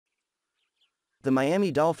The Miami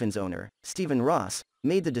Dolphins owner, Stephen Ross,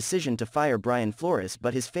 made the decision to fire Brian Flores,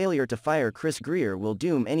 but his failure to fire Chris Grier will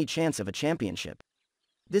doom any chance of a championship.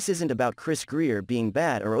 This isn't about Chris Grier being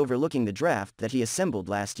bad or overlooking the draft that he assembled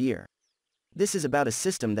last year. This is about a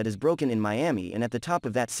system that is broken in Miami, and at the top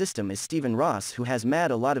of that system is Stephen Ross, who has made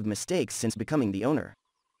a lot of mistakes since becoming the owner.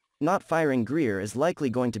 Not firing Grier is likely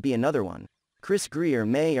going to be another one. Chris Grier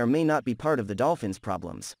may or may not be part of the Dolphins'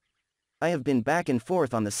 problems. I have been back and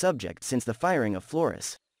forth on the subject since the firing of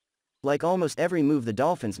Flores. Like almost every move the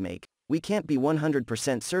Dolphins make, we can't be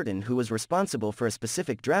 100% certain who was responsible for a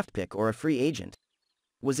specific draft pick or a free agent.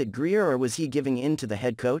 Was it Grier, or was he giving in to the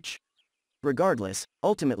head coach? Regardless,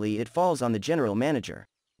 ultimately it falls on the general manager.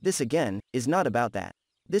 This again is not about that.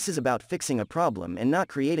 This is about fixing a problem and not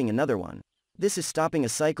creating another one. This is stopping a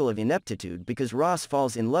cycle of ineptitude because Ross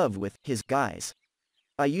falls in love with his guys.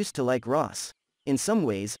 I used to like Ross. In some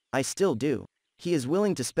ways, I still do. He is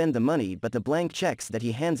willing to spend the money, but the blank checks that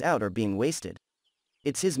he hands out are being wasted.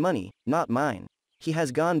 It's his money, not mine. He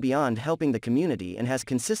has gone beyond helping the community and has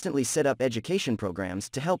consistently set up education programs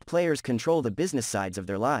to help players control the business sides of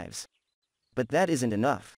their lives. But that isn't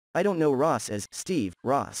enough. I don't know Ross as Steve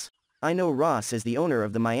Ross. I know Ross as the owner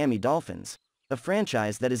of the Miami Dolphins, a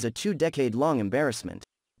franchise that is a 2-decade-long embarrassment.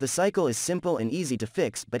 The cycle is simple and easy to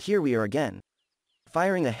fix, but here we are again.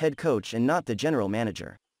 Firing a head coach and not the general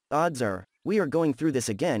manager. Odds are, we are going through this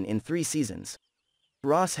again in 3 seasons.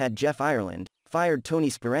 Ross had Jeff Ireland, fired Tony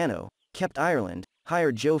Sperano, kept Ireland,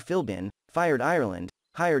 hired Joe Philbin, fired Ireland,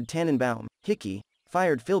 hired Tannenbaum, Hickey,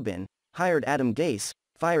 fired Philbin, hired Adam Gase,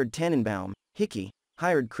 fired Tannenbaum, Hickey,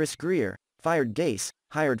 hired Chris Grier, fired Gase,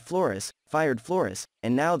 hired Flores,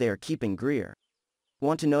 and now they are keeping Grier.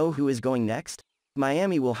 Want to know who is going next?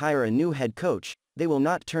 Miami will hire a new head coach. They will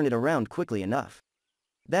not turn it around quickly enough.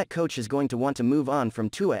 That coach is going to want to move on from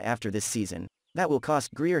Tua after this season. That will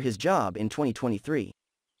cost Grier his job in 2023.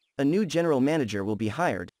 A new general manager will be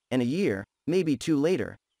hired, and a year, maybe 2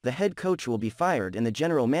 later, the head coach will be fired and the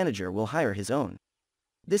general manager will hire his own.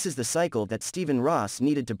 This is the cycle that Stephen Ross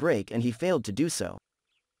needed to break, and he failed to do so.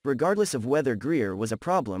 Regardless of whether Grier was a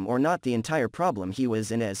problem or not, the entire problem he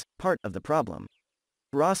was in as part of the problem.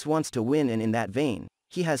 Ross wants to win, and in that vein,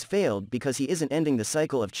 he has failed because he isn't ending the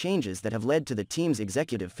cycle of changes that have led to the team's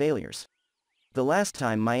executive failures. The last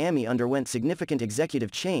time Miami underwent significant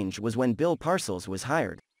executive change was when Bill Parcells was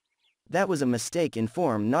hired. That was a mistake in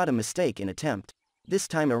form, not a mistake in attempt. This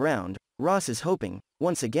time around, Ross is hoping,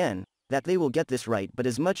 once again, that they will get this right, but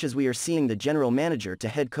as much as we are seeing the general manager to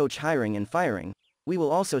head coach hiring and firing, we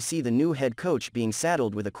will also see the new head coach being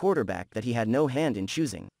saddled with a quarterback that he had no hand in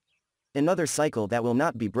choosing. Another cycle that will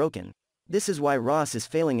not be broken. This is why Ross is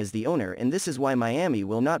failing as the owner, and this is why Miami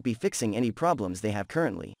will not be fixing any problems they have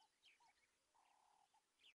currently.